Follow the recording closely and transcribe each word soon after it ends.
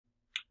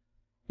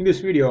In this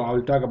video, I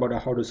will talk about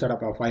how to set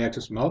up a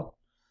 5-axis mill.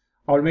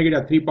 I will make it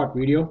a 3-part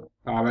video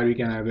where we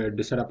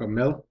can set up a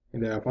mill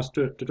in the first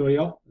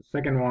tutorial. The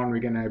second one,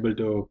 we can able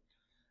to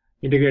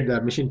integrate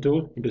the machine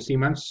tool into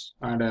Siemens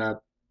and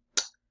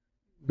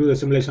do the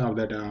simulation of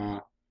that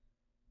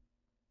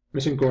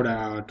machine code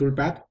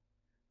toolpath.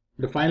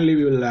 Finally,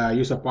 we will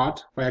use a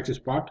 5-axis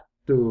part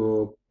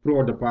to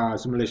prove out the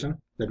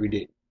simulation that we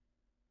did.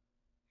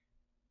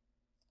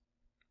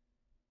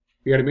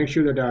 We have to make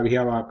sure that we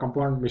have our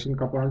machine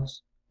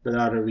components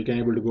that we can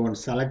able to go and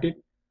select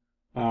it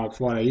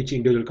for each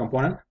individual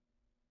component.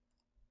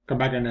 Come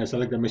back and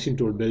select the machine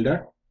tool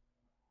builder.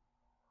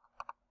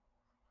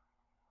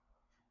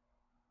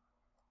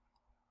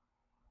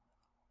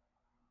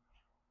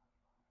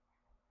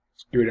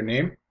 Give it a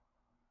name.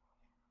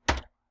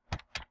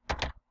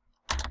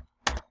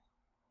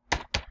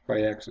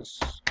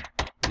 5-axis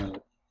mill.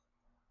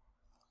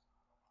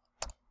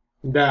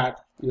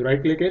 That you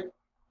right click it,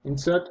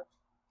 insert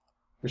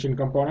machine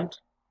component.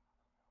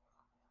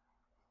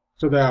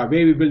 So the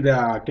way we build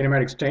the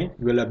kinematics chain,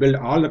 we will build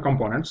all the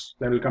components,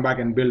 then we'll come back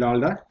and build all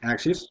the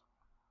axes.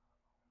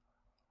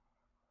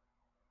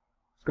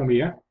 It's going to be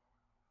a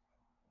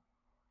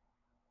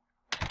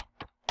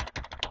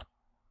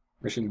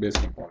machine base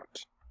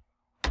component.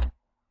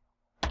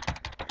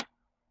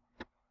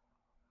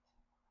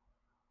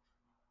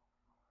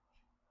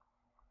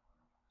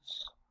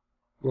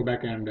 Go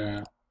back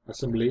and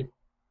assembly.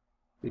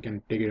 We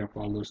can take it off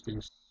all those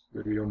things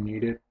that we don't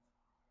need it.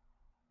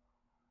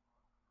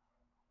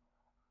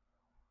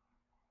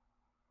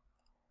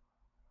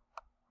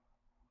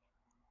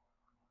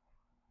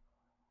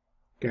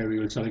 Okay, we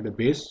will select the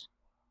base.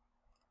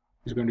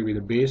 It's going to be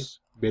the base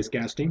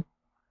casting.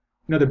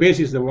 Now the base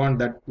is the one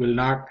that will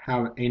not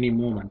have any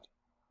movement.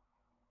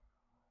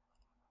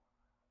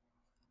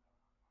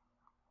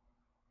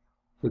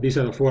 So these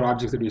are the 4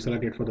 objects that we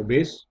selected for the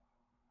base.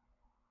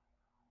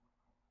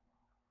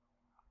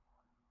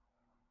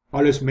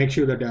 Always make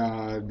sure that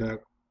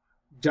the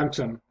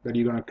junction that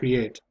you're going to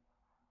create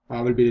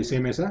will be the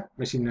same as a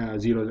machine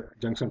 0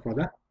 junction for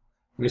the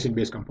machine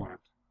base component.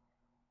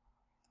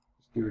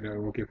 Give it a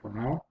OK for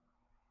now.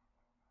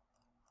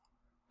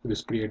 So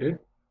this created.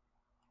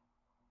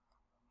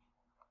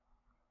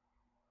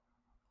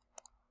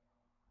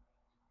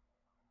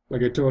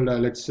 Like I told,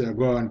 let's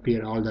go and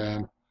create all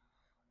the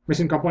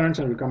machine components,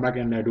 and we'll come back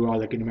and do all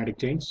the kinematic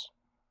chains.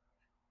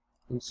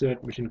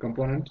 Insert machine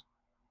component.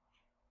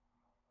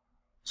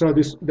 So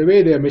the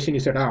way the machine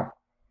is set up,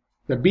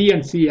 the B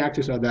and C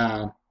axis are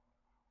the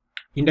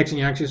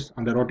indexing axis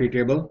on the rotary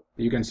table.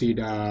 You can see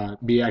the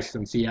B axis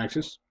and C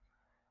axis.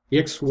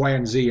 X, Y,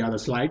 and Z are the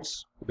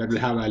slides that will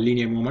have a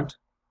linear movement.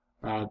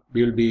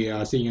 We will be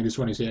seeing this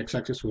one is the X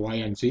axis, Y,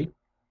 and Z.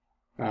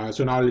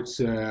 So now let's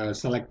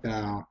select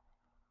the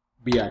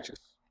B axis,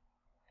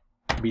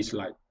 B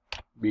slide,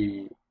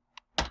 B.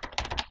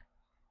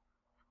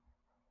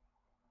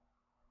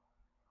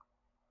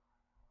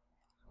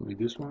 With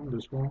this one.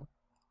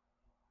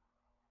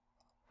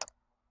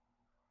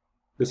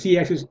 The C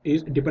axis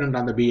is dependent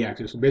on the B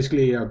axis.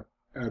 Basically,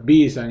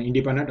 B is an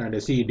independent, and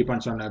the C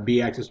depends on the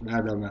B axis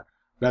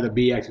where the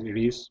B axis it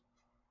is.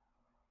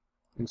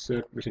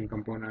 Insert machine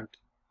component.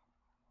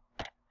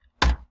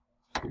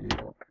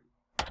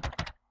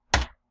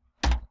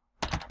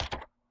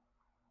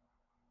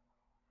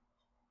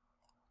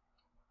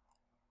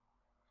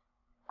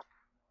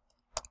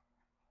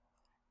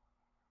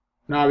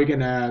 Now we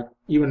can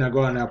even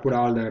go and put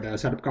all the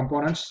setup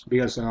components,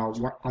 because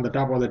on the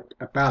top of the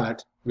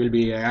palette we'll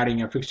be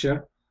adding a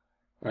fixture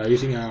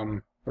using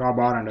a raw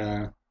bar and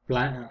a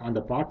plan on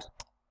the part.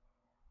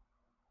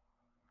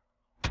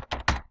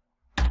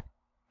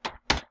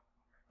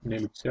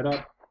 Name it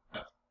setup.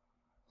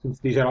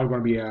 Since these are all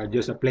going to be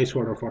just a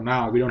placeholder for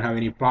now, we don't have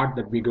any part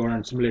that we go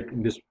and simulate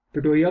in this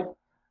tutorial.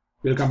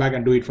 We'll come back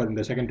and do it in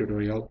the second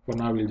tutorial. For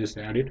now, we'll just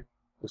add it,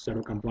 the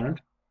setup component.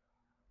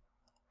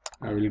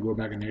 I will go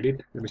back and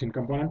edit the machine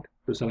component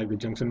to select the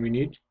junction we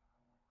need.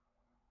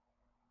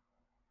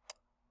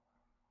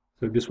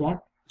 So this one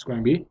is going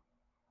to be,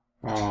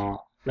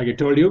 like I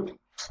told you,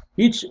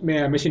 each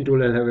machine tool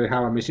will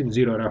have a machine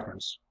 0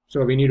 reference.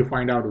 So we need to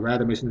find out where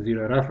the machine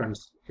 0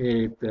 reference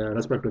with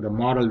respect to the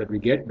model that we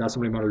get, the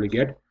assembly model we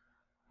get.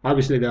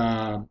 Obviously,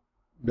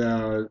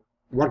 the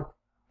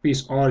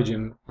workpiece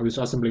origin of this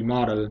assembly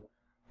model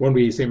won't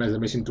be the same as the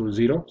machine tool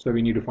 0. So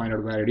we need to find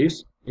out where it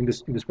is in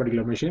this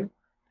particular machine.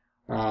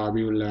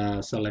 We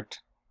will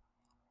select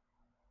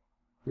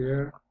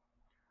here.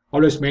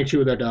 Always make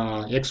sure that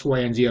X, Y,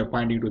 and Z are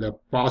pointing to the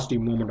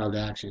positive movement of the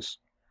axis.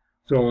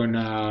 So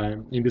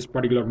in this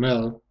particular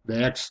mill,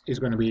 the X is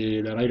going to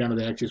be, the right hand of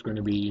the X is going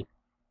to be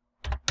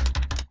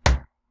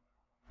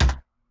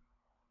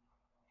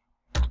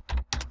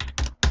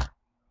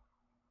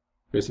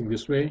facing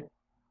this way.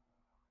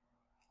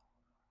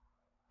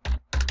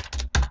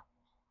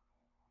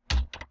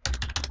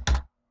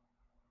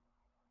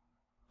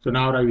 So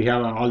now we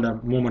have all the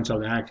movements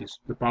of the axis.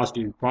 The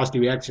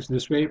positive axis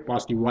this way,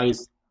 positive Y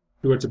is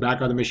towards the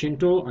back of the machine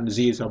tool, and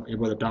Z is up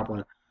above the top,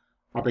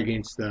 up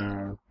against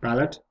the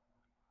pallet.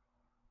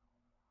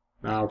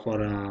 Now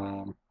for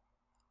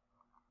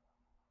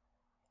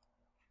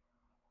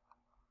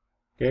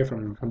okay,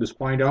 from this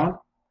point on,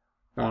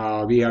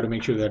 we have to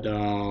make sure that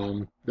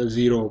the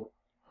zero,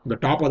 the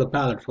top of the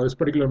palette for this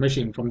particular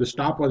machine, from this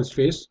top of this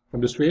face,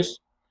 from this face,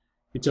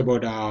 it's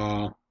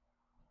about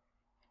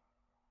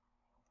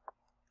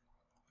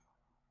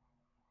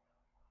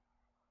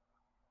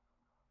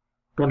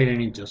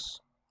 29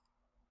 inches.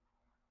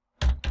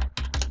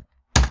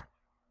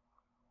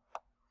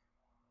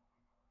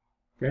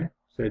 Okay,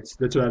 so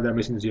that's where the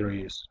machine zero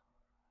is.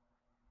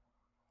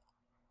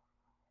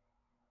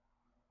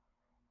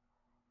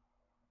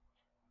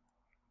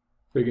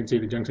 So you can see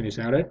the junction is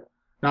added.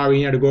 Now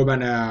we need to go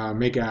back and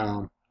make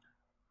a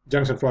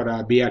junction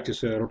for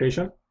B-axis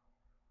rotation.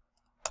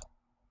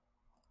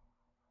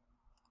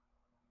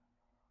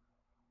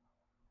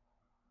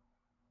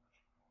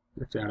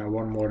 Let's add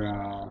one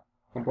more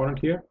component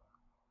here.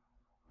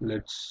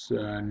 Let's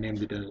name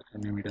it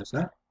as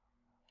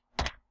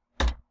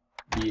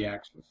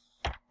B-axis.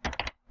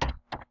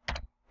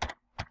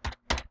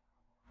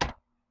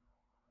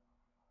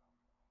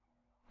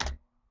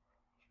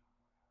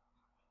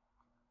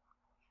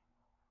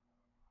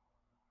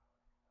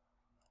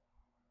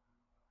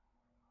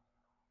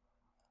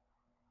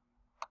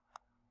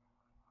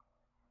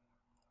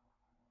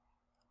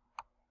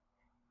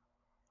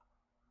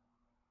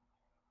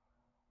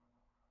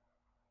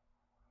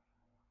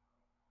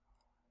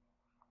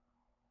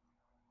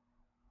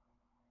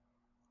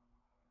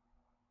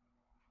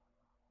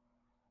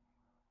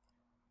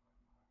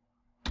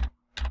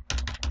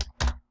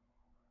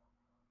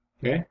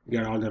 Okay, we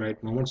got all the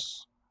right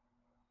moments.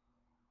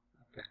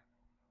 Okay.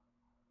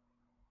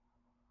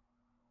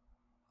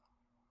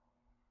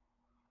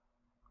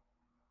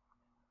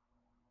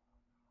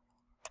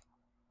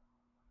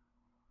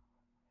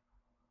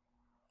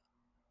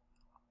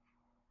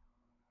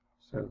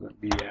 So the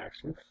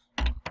B-axis.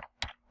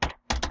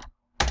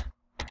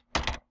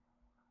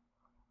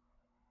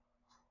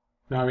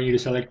 Now we need to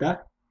select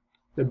that.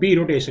 The B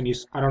rotation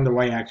is around the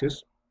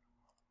Y-axis.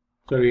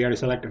 So we have to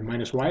select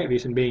 -Y.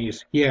 Reason being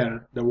is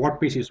here the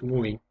workpiece is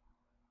moving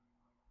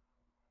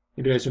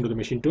in relation to the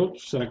machine tool.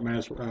 Select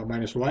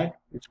 -Y.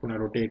 It's going to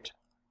rotate.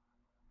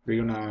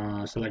 We're going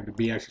to select the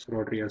B-axis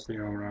rotary as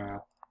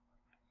our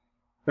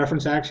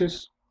reference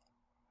axis.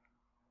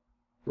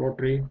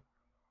 Rotary.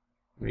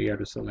 We have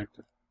to select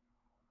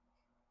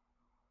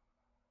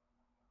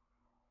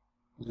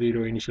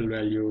 0 initial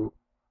value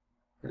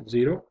at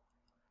 0.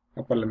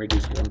 Upper limit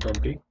is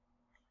 120.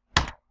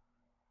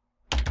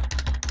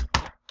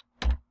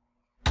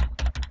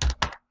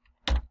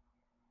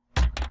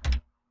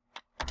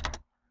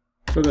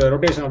 So the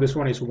rotation of this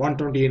one is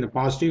 120 in the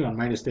positive and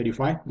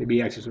 -35. The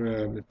B-axis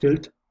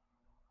tilt.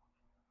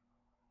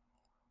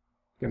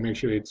 You can make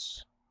sure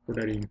it's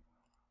rotating.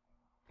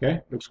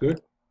 Okay, looks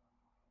good.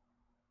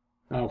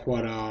 Now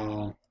for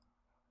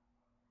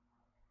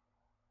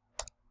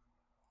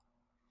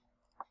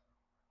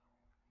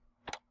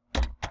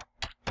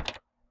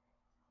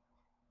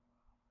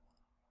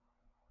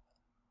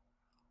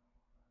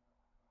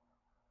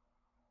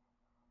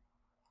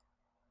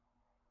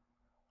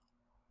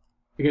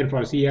again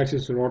for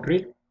Z-axis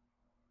rotary,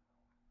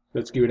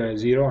 let's give it a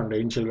 0 and the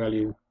initial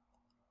value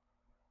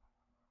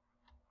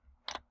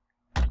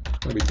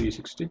will be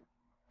 360.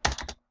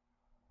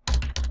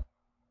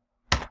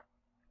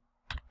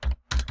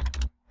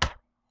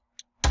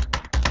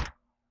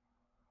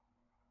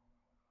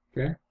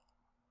 Okay,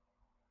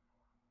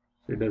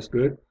 so it does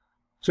good.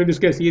 So in this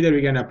case, either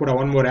we can put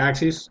one more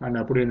axis and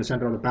put it in the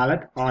center of the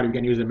palette, or we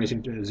can use the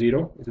machine to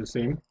 0. It's the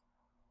same.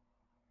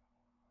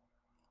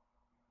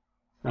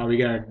 Now we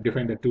gotta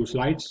define the 2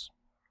 slides.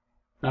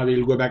 Now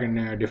we'll go back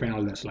and define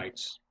all the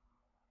slides.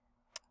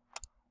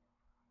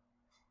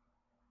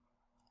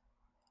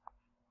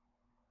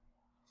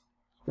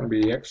 It's going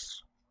to be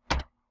X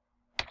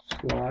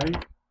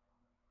slide.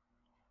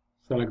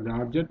 Select the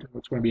object.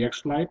 It's going to be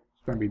X slide.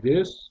 It's going to be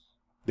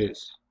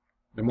this.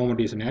 The moment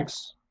is an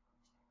X.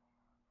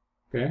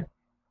 Okay.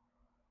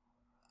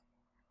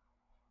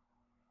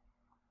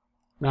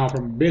 Now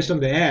based on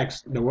the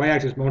X, the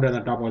Y-axis mounted on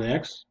the top of the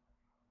X.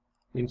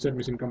 Insert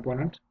missing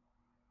component.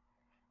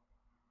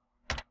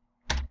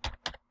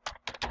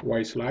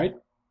 Y slide.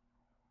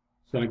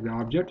 Select the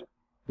object.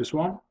 This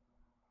one.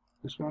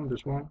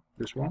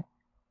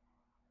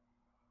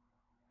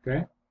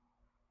 Okay.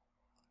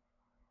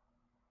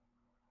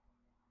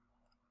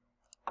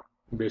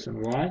 Based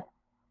on Y,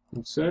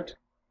 insert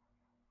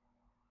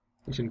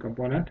missing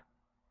component.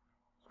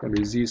 It's going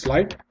to be Z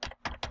slide.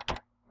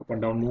 Up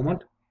and down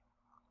movement.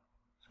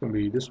 It's going to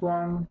be this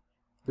one.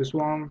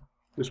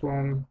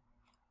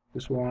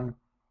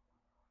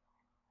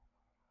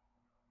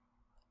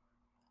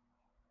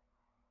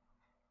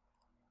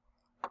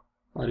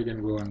 Or you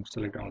can go and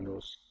select all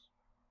those.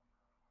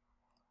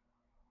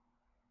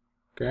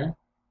 Okay.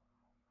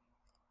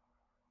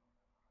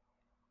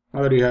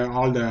 Now that you have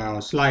all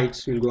the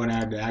slides, we'll go and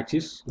add the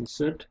axis.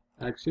 Insert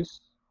axis.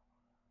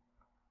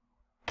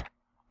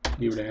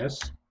 Give it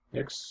as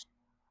X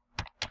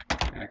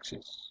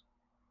axis.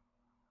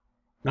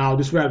 Now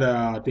this is where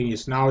the thing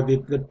is. Now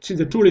since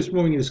the tool is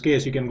moving in this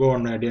case, you can go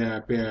and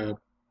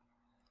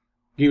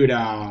give it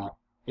a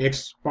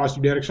X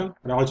positive direction,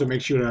 and also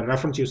make sure the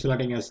reference you're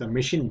selecting as a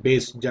machine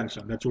base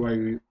junction. That's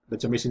why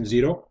that's a machine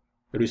 0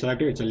 that we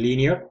selected. It's a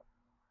linear.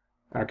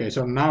 Okay,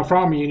 so now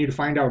from you need to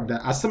find out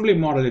the assembly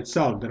model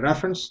itself. The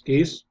reference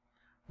is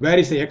where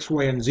is the X,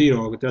 Y, and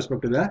 0 with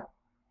respect to the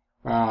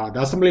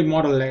assembly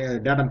model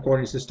datum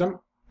coordinate system.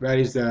 Where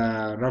is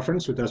the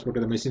reference with respect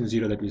to the machine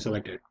 0 that we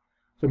selected?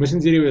 So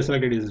machine 0 we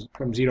selected is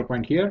from 0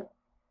 point here.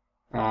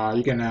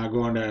 You can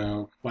go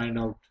and find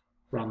out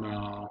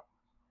from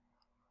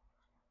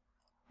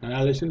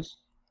analysis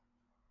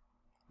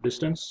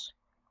distance.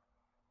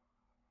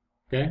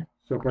 Okay,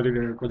 so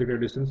projected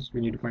distance,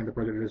 we need to find the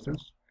projected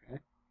distance.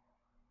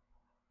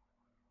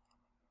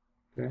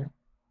 Okay,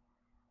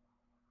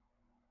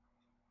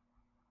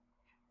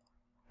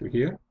 to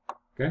here.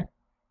 Okay,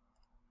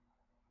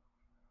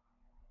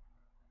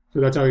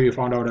 so that's how you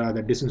found out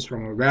the distance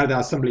from where the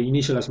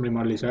initial assembly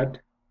model is at.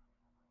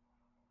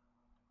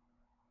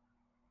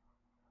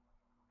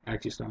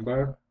 Axis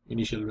number,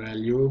 initial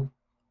value.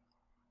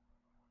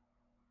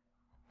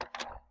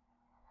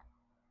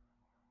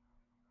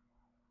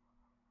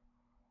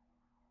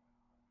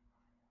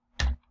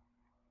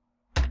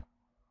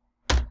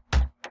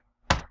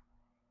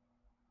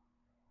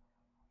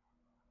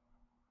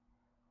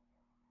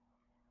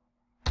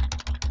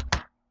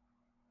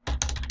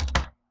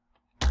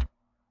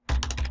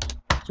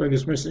 So in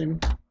this machine,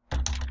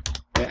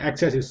 the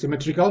axis is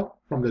symmetrical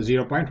from the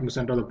 0 point, from the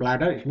center of the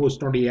platter. It moves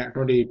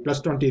 20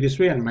 plus 20 this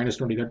way and minus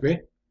 20 that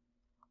way.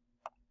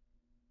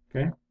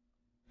 Okay, if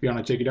you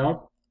want to check it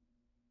out.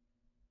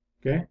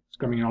 Okay, it's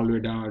coming all the way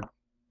down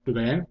to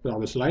the end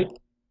of the slide.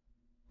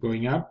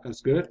 Going up,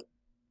 that's good.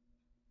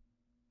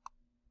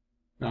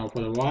 Now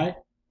for the Y,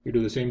 you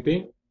do the same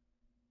thing.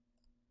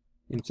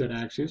 Insert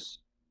axis,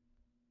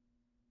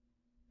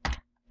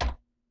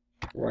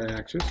 Y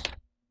axis.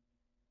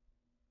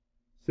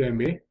 Same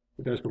way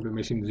with respect to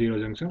machine 0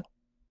 junction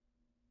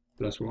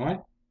plus Y,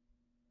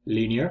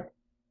 linear.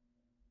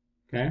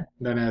 Okay,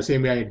 then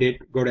same way I did,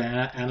 go to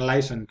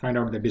analyze and find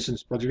out the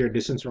distance, projected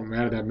distance from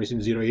where the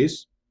machine 0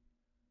 is.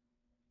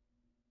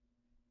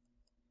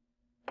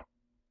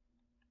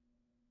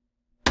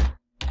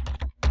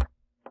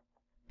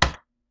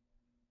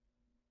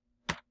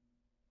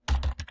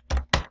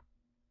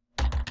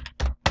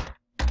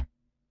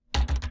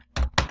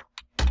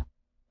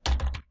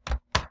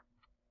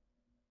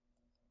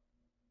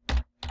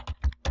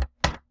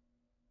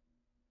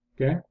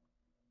 Okay,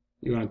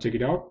 you want to check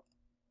it out.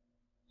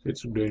 So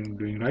it's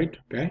doing right.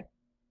 Okay,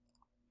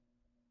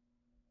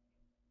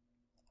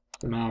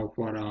 so now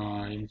for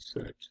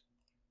insert.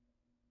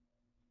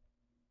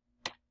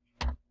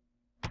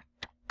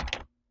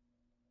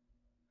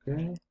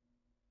 Okay,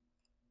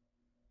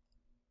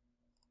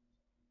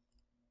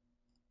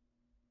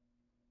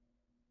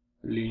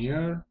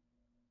 linear.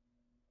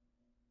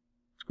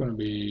 It's going to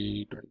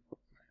be 24.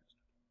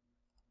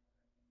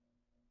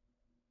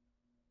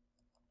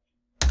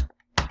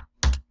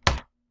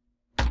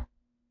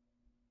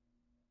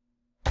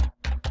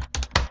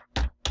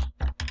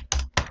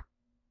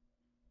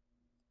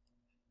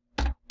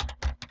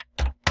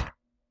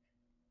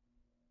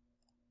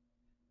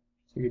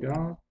 Check it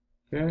out.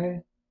 Okay.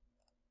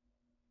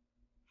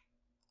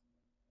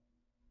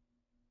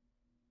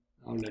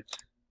 Now let's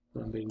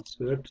run the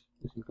insert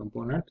machine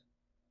component.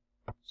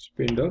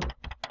 Spindle.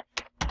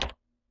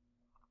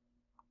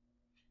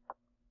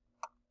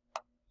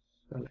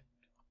 Select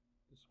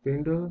the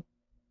spindle.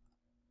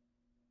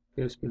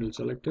 Okay, spindle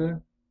selector.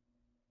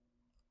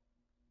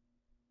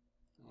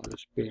 Now the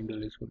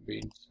spindle is going to be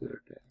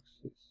insert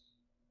axis.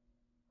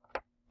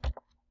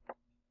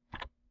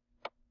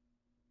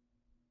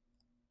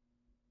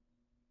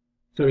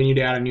 So we need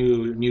to add a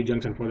new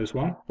junction for this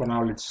one. For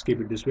now, let's keep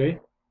it this way.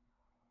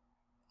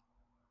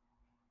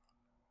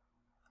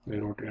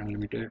 The rotary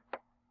unlimited.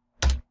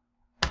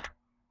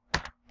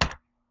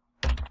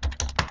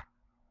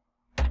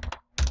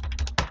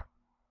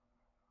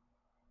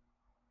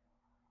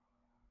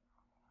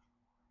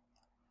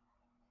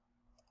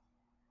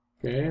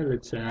 Okay,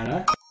 let's add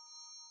a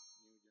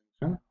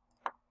new junction.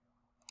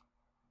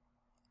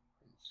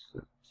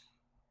 Insert.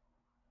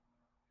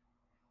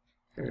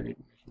 Edit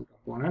machine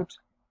component.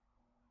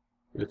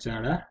 Let's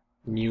add a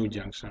new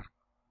junction.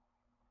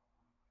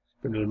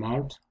 Spindle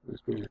mount.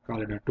 We'll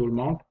call it a tool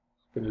mount.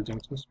 Spindle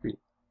junction speed.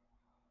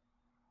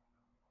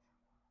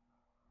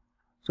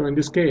 So in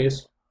this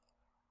case,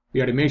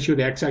 we have to make sure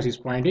the x-axis is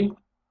pointing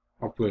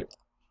upward.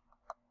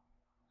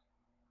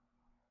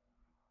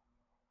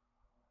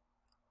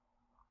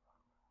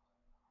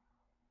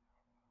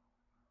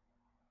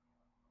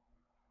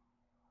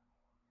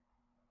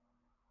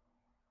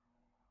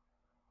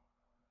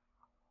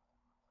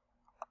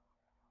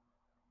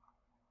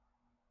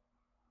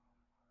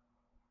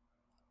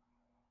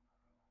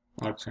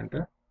 Arc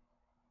center.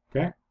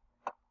 Okay,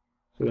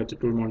 so that's a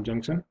tool mount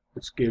junction.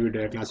 Let's give it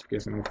a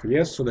classification of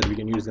yes, so that we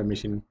can use the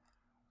machine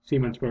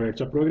Siemens provided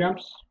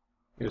subprograms.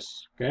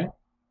 Yes. Okay,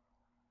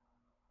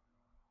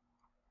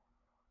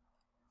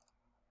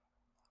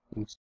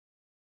 Thanks.